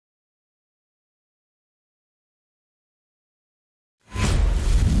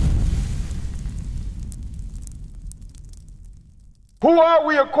Who are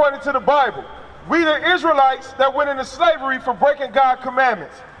we according to the Bible? We the Israelites that went into slavery for breaking God's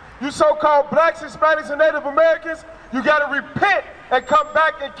commandments. You so-called blacks, Hispanics, and Native Americans, you got to repent and come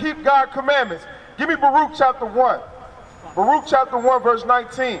back and keep God's commandments. Give me Baruch chapter 1. Baruch chapter 1 verse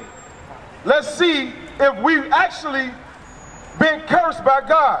 19. Let's see if we've actually been cursed by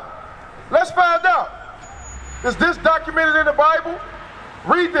God. Let's find out. Is this documented in the Bible?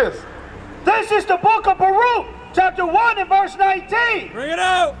 Read this. This is the book of Baruch, chapter 1 and verse 19. Bring it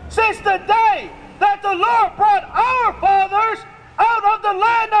out. Since the day that the Lord brought our fathers out of the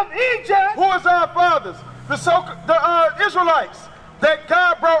land of Egypt. Who is our fathers? The Israelites that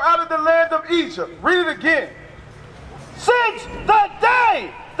God brought out of the land of Egypt. Read it again. Since the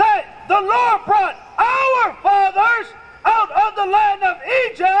day that the Lord brought our fathers out of the land of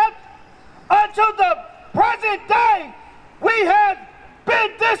Egypt until the present day, we have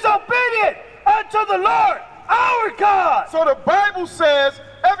been disobedient unto the Lord our God. So the Bible says,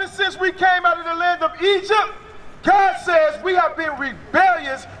 ever since we came out of the land of Egypt, God says we have been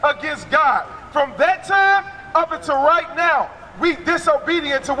rebellious against God. From that time up until right now, we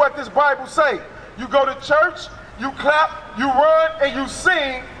disobedient to what this Bible say. You go to church, you clap, you run, and you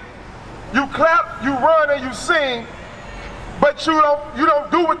sing. You clap, you run, and you sing, but you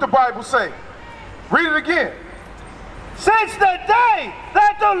don't do what the Bible say. Read it again. Since the day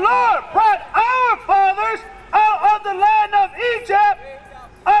that the Lord brought our fathers out of the land of Egypt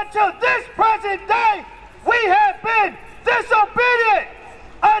until this present day, we have been disobedient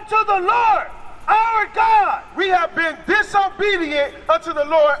unto the Lord our God. We have been disobedient unto the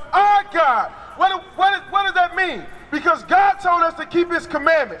Lord our God. What does that mean? Because God told us to keep his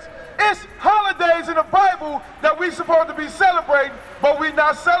commandments. It's holidays in the Bible that we're supposed to be celebrating, but we're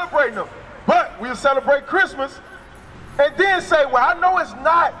not celebrating them. But we'll celebrate Christmas and then say, well, I know it's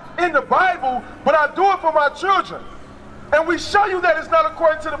not in the Bible, but I do it for my children. And we show you that it's not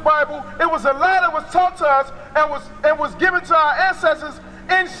according to the Bible. It was a lie that was taught to us and was given to our ancestors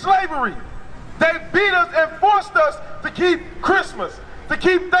in slavery. They beat us and forced us to keep Christmas, to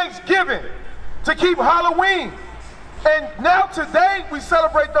keep Thanksgiving, to keep Halloween. And now today we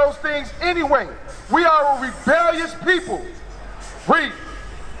celebrate those things anyway. We are a rebellious people. Read.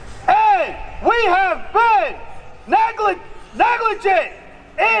 And we have been negligent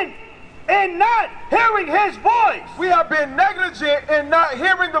in not hearing his voice. We have been negligent in not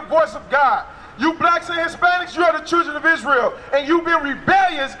hearing the voice of God. You blacks and Hispanics, you are the children of Israel, and you've been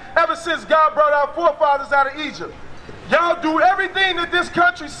rebellious ever since God brought our forefathers out of Egypt. Y'all do everything that this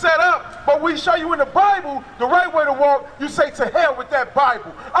country set up, but we show you in the Bible the right way to walk. You say, to hell with that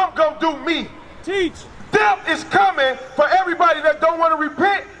Bible. I'm going to do me. Teach. Death is coming for everybody that don't want to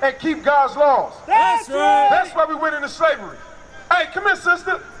repent and keep God's laws. That's right. That's why we went into slavery. Hey, come here,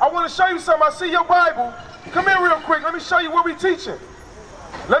 sister. I want to show you something. I see your Bible. Come here real quick. Let me show you what we're teaching.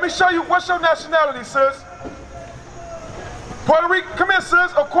 Let me show you, what's your nationality, sis? Puerto Rican. Come here,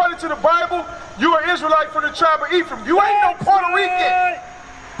 sis. According to the Bible, you are Israelite from the tribe of Ephraim. You ain't no Puerto Rican.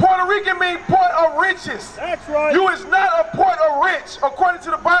 Puerto Rican means port of riches. That's right. You is not a port of rich. According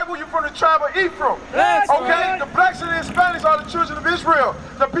to the Bible, you're from the tribe of Ephraim. That's okay? Right. The blacks and the Hispanics are the children of Israel,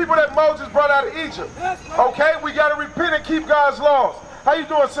 the people that Moses brought out of Egypt. Right. Okay? We got to repent and keep God's laws. How you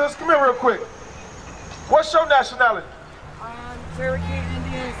doing, sis? Come here real quick. What's your nationality? Cherokee,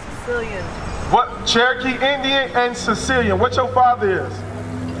 Indian, Sicilian. What? Cherokee, Indian, and Sicilian. What your father is?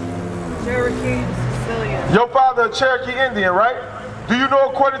 Cherokee, Sicilian. Your father a Cherokee Indian, right? Do you know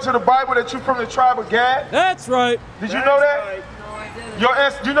according to the Bible that you're from the tribe of Gad? That's right. Did you know that? Right. No, I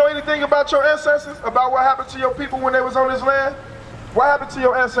didn't. Do you know anything about your ancestors? About what happened to your people when they was on this land? What happened to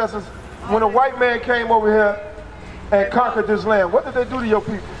your ancestors when a white man came over here and conquered this land? What did they do to your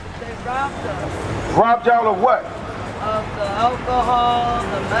people? They robbed us. Robbed y'all of what? Of the alcohol,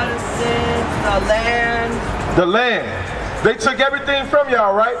 the medicine, the land. The land. They took everything from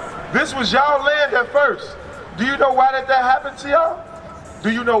y'all, right? This was y'all land at first. Do you know why that happened to y'all? Do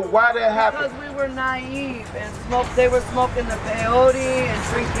you know why that happened? Because we were naive and they were smoking the peyote and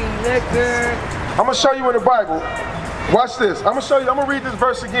drinking liquor. I'm going to show you in the Bible. Watch this. I'm going to show you. I'm going to read this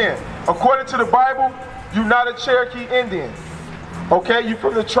verse again. According to the Bible, you're not a Cherokee Indian. Okay? You're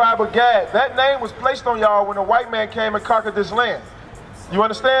from the tribe of Gad. That name was placed on y'all when a white man came and conquered this land. You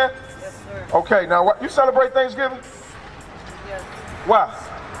understand? Yes, sir. Okay. Now, you celebrate Thanksgiving? Yes. Why?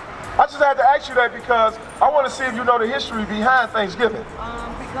 I just had to ask you that because I want to see if you know the history behind Thanksgiving.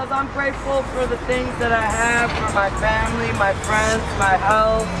 Because I'm grateful for the things that I have, for my family, my friends, my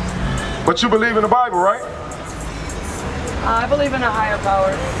health. But you believe in the Bible, right? I believe in a higher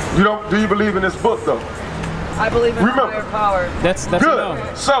power. You don't? Do you believe in this book, though? I believe in a higher power. That's good.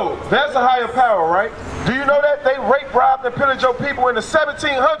 No. So there's a higher power, right? Do you know that they raped, robbed, and pillaged your people in the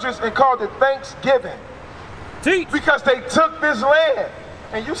 1700s and called it Thanksgiving? Teach. Because they took this land,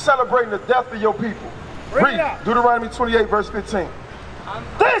 and you celebrating the death of your people. Read Deuteronomy 28, verse 15.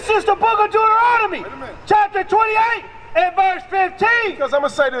 This is the book of Deuteronomy, chapter 28 and verse 15. Because I'm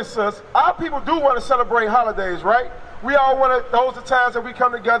going to say this, sis. Our people do want to celebrate holidays, right? We all want to, those are times that we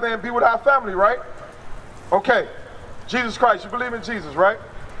come together and be with our family, right? Okay. Jesus Christ, you believe in Jesus, right?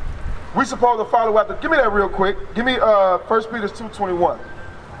 We supposed to follow after. Give me that real quick. Give me 1 Peter 2:21.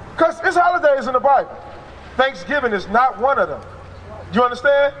 Because it's holidays in the Bible. Thanksgiving is not one of them. You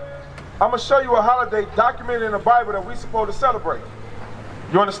understand? I'm going to show you a holiday documented in the Bible that we supposed to celebrate.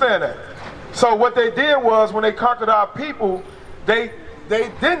 You understand that? So what they did was, when they conquered our people, they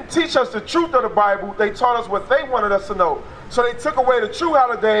didn't teach us the truth of the Bible. They taught us what they wanted us to know. So they took away the true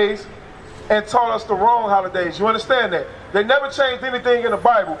holidays and taught us the wrong holidays. You understand that? They never changed anything in the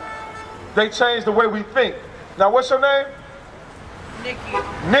Bible. They changed the way we think. Now, what's your name? Nikki.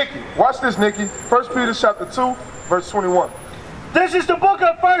 Nikki. Watch this, Nikki. 1 Peter chapter 2, verse 21. This is the book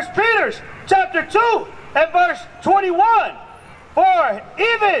of 1 Peter, chapter 2 and verse 21. For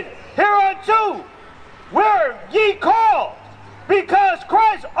even hereunto were ye called, because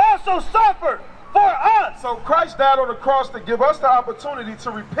Christ also suffered for us. So Christ died on the cross to give us the opportunity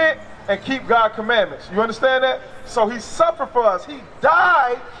to repent and keep God's commandments. You understand that? So he suffered for us. He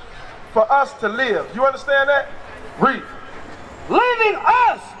died for us to live. You understand that? Read. Leaving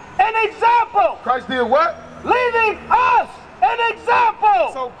us an example. Christ did what? Leaving us an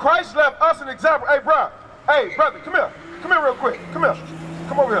example. So Christ left us an example. Hey, bro. Hey, brother, come here. Come here real quick. Come here.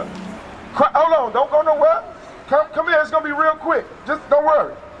 Come over here. Hold on. Don't go nowhere. Come here. It's going to be real quick. Just don't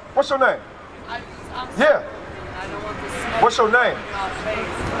worry. What's your name? Yeah. I don't want to smoke. What's your name?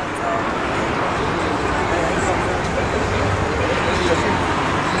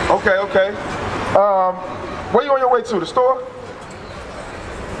 Okay, okay. Where you on your way to? The store?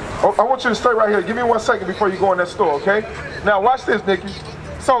 Oh, I want you to stay right here. Give me 1 second before you go in that store, okay? Now watch this, Nikki.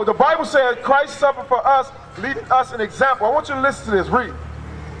 So the Bible says Christ suffered for us, leaving us an example. I want you to listen to this. Read.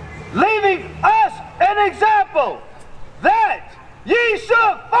 Leaving us an example that ye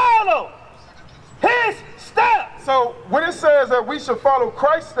should follow his steps. So when it says that we should follow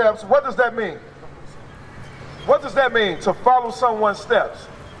Christ's steps, what does that mean? What does that mean, to follow someone's steps?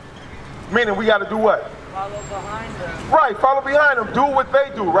 Meaning we got to do what? Follow behind them. Right, follow behind them. Do what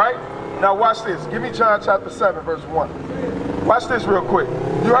they do, right? Now watch this. Give me John chapter 7, verse 1. Watch this real quick.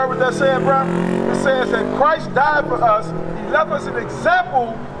 You heard what that said, bro? It says that Christ died for us. He left us an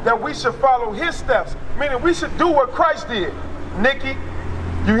example that we should follow his steps. Meaning we should do what Christ did. Nikki,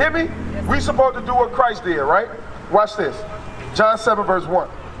 you hear me? Yes. We supposed to do what Christ did, right? Watch this. John 7, verse 1.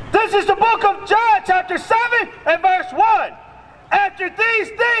 This is the book of John, chapter 7 and verse 1. After these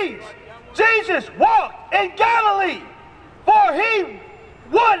things, Jesus walked in Galilee, for he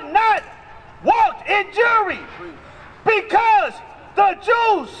would not walk in Jewry, because the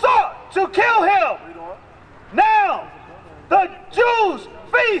Jews sought to kill him. Now, the Jews'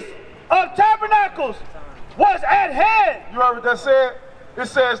 feast of tabernacles was at hand. You heard what that said? It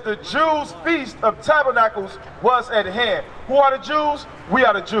says the Jews' feast of tabernacles was at hand. Who are the Jews? We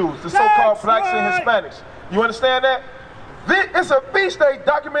are the Jews, the so-called blacks and Hispanics. You understand that? It's a feast day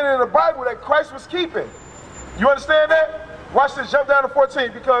documented in the Bible that Christ was keeping. You understand that? Watch this, jump down to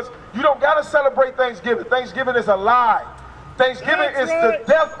 14, because you don't got to celebrate Thanksgiving. Thanksgiving is a lie. Thanksgiving is the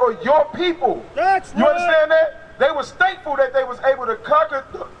death of your people. You understand that? They was thankful that they was able to conquer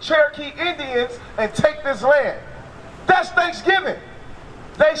the Cherokee Indians and take this land. That's Thanksgiving.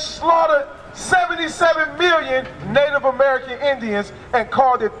 They slaughtered 77 million Native American Indians and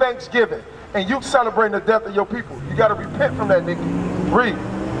called it Thanksgiving. And you celebrating the death of your people. You got to repent from that, Nikki. Read.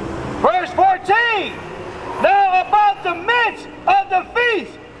 Verse 14. Now about the midst of the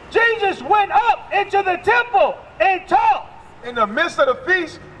feast, Jesus went up into the temple and taught. In the midst of the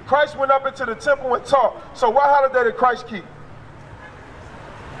feast, Christ went up into the temple and taught. So what holiday did Christ keep?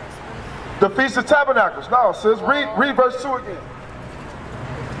 The Feast of Tabernacles. No, sis. Read verse 2 again.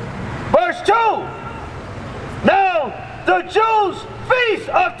 Verse 2. Now the Jews' Feast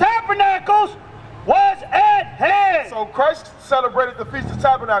of Tabernacles was at hand. So Christ celebrated the Feast of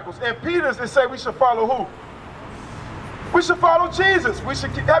Tabernacles. And Peter's, it say we should follow who? We should follow Jesus. We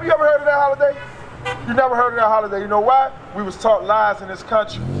should. Have you ever heard of that holiday? You never heard of that holiday. You know why? We was taught lies in this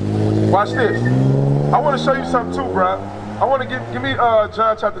country. Watch this. I want to show you something too, bro. I want to give me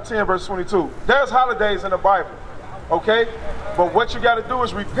John chapter 10, verse 22. There's holidays in the Bible, okay? But what you got to do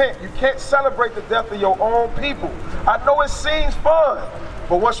is repent. You can't celebrate the death of your own people. I know it seems fun.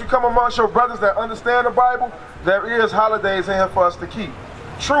 But once you come amongst your brothers that understand the Bible, there is holidays in here for us to keep.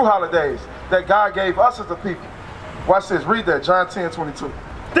 True holidays that God gave us as a people. Watch this, read that, John 10:22.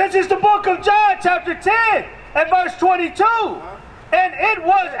 This is the book of John, chapter 10, and verse 22. And it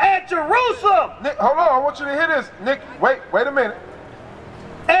was at Jerusalem. Nick, hold on, I want you to hear this. Nick, wait a minute.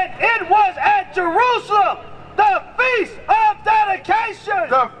 And it was at Jerusalem, the Feast of Dedication.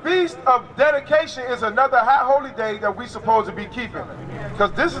 The Feast of Dedication is another high holy day that we're supposed to be keeping.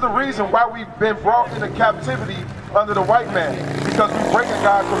 Because this is the reason why we've been brought into captivity under the white man. Because we're breaking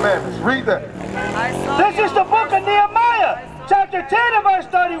God's commandments. Read that. This is the book of Nehemiah, chapter 10 and verse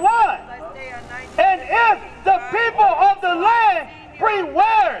 31. And if the people of the land bring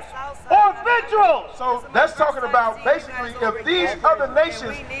wares or victuals. So that's talking about basically if these other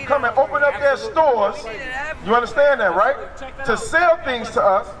nations come and open up their stores, you understand that, right? To sell things to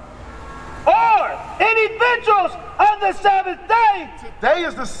us. Or any victuals on the Sabbath day. Today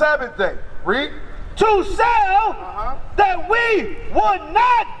is the Sabbath day. Read. To sell that we would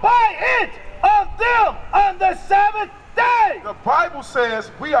not buy it of them on the Sabbath day. The Bible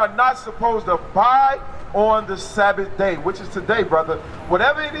says we are not supposed to buy on the Sabbath day, which is today, brother.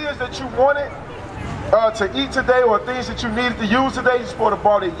 Whatever it is that you wanted to eat today or things that you needed to use today, you're supposed to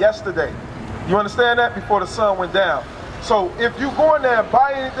bought it yesterday. You understand that? Before the sun went down. So if you go in there and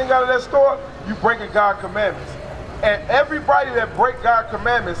buy anything out of that store, you breaking God's commandments. And everybody that break God's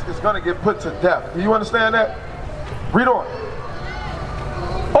commandments is going to get put to death. Do you understand that? Read on.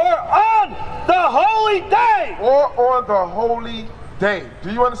 Or on the holy day. Or on the holy day.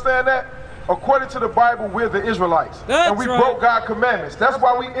 Do you understand that? According to the Bible, we're the Israelites. And we broke God's commandments. That's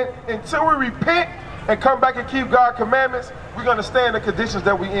why until we repent and come back and keep God's commandments, we're going to stay in the conditions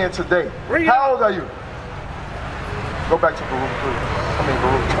that we're in today. How old are you? Go back to Baruch 3.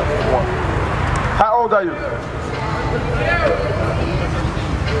 Baruch 1. How old are you?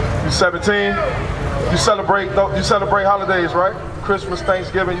 You 17? You celebrate holidays, right? Christmas,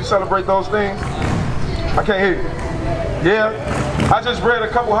 Thanksgiving, you celebrate those things? I can't hear you. Yeah? I just read a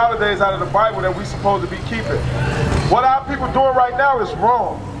couple holidays out of the Bible that we're supposed to be keeping. What our people doing right now is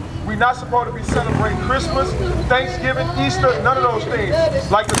wrong. We're not supposed to be celebrating Christmas, Thanksgiving, Easter, none of those things.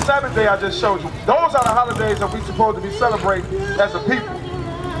 Like the Sabbath day I just showed you. Those are the holidays that we're supposed to be celebrating as a people.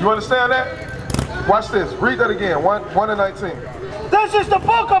 You understand that? Watch this. Read that again. 1 and 19. This is the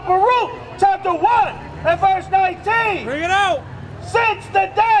book of Baruch, chapter 1 and verse 19. Bring it out. Since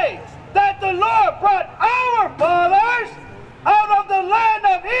the day that the Lord brought our fathers out of the land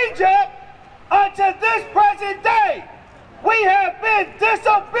of Egypt unto this present day, we have been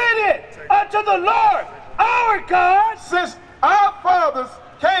disobedient unto the Lord our God. Since our fathers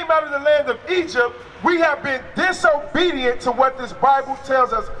came out of the land of Egypt, we have been disobedient to what this Bible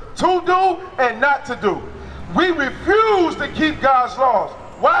tells us to do and not to do. We refuse to keep God's laws.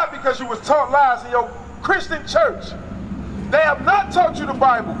 Why? Because you was taught lies in your Christian church. They have not taught you the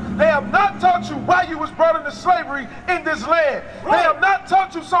Bible. They have not taught you why you was brought into slavery in this land. Right. They have not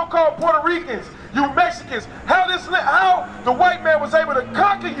taught you so-called Puerto Ricans, you Mexicans, how the white man was able to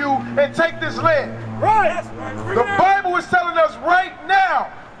conquer you and take this land. Right. The Bible is telling us right now,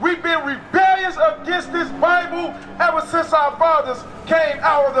 we've been rebellious against this Bible ever since our fathers came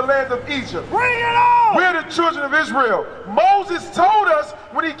out of the land of Egypt. Bring it on! We're the children of Israel. Moses told us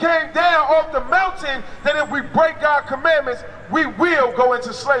when he came down off the mountain that if we break God's commandments, we will go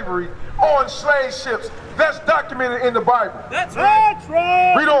into slavery on slave ships. That's documented in the Bible. That's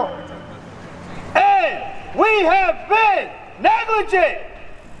right. Read on. And we have been negligent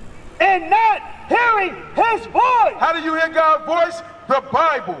in not hearing his voice. How do you hear God's voice? The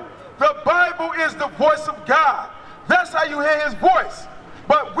Bible. The Bible is the voice of God. That's how you hear his voice.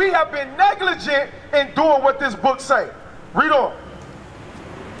 But we have been negligent in doing what this book say. Read on.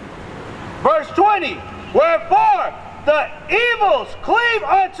 Verse 20. Wherefore the evils cleave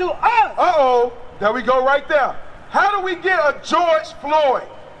unto us. Uh-oh. There we go right there. How do we get a George Floyd?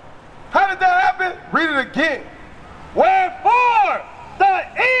 How did that happen? Read it again. Wherefore the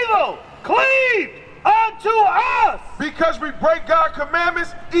evil cleaved unto us. Because we break God's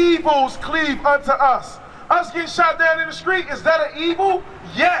commandments, evils cleave unto us. Us getting shot down in the street, is that an evil?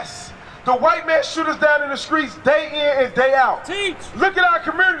 Yes. The white man shoot us down in the streets day in and day out. Teach. Look at our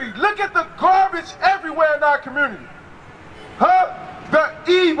community. Look at the garbage everywhere in our community. Huh?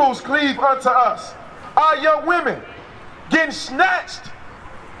 The evils cleave unto us. Our young women getting snatched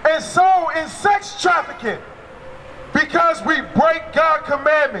and sold in sex trafficking because we break God's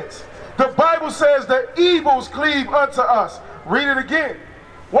commandments. The Bible says the evils cleave unto us. Read it again.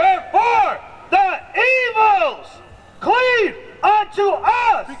 Wherefore the evils cleave unto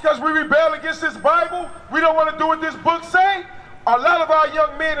us. Because we rebel against this Bible, we don't want to do what this book say. A lot of our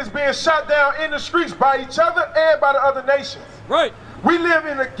young men is being shot down in the streets by each other and by the other nations. Right. We live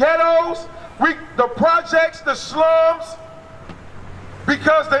in the ghettos, the projects, the slums,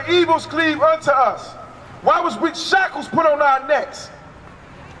 because the evils cleave unto us. Why was we shackles put on our necks?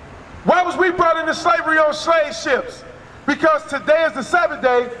 Why was we brought into slavery on slave ships? Because today is the Sabbath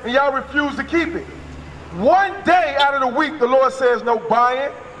day and y'all refuse to keep it. One day out of the week, the Lord says no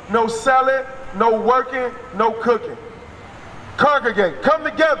buying, no selling, no working, no cooking. Congregate, come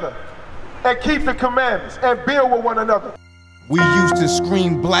together and keep the commandments and build with one another. We used to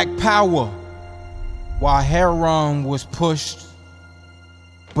scream black power while Heron was pushed.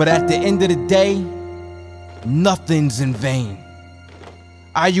 But at the end of the day, nothing's in vain.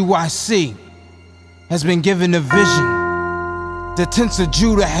 IUIC has been given a vision. The tents of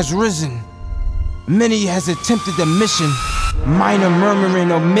Judah has risen. Many has attempted the mission. Minor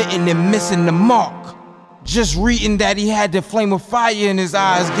murmuring, omitting, and missing the mark. Just reading that he had the flame of fire in his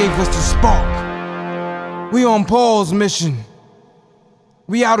eyes gave us the spark. We on Paul's mission.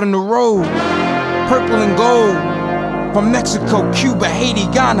 We out on the road, purple and gold. From Mexico, Cuba, Haiti,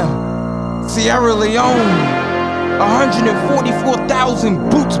 Ghana, Sierra Leone. 144,000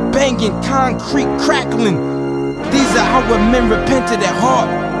 boots banging, concrete crackling. These are our men repented at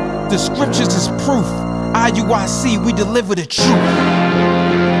heart. The scriptures is proof. IUIC, we deliver the truth.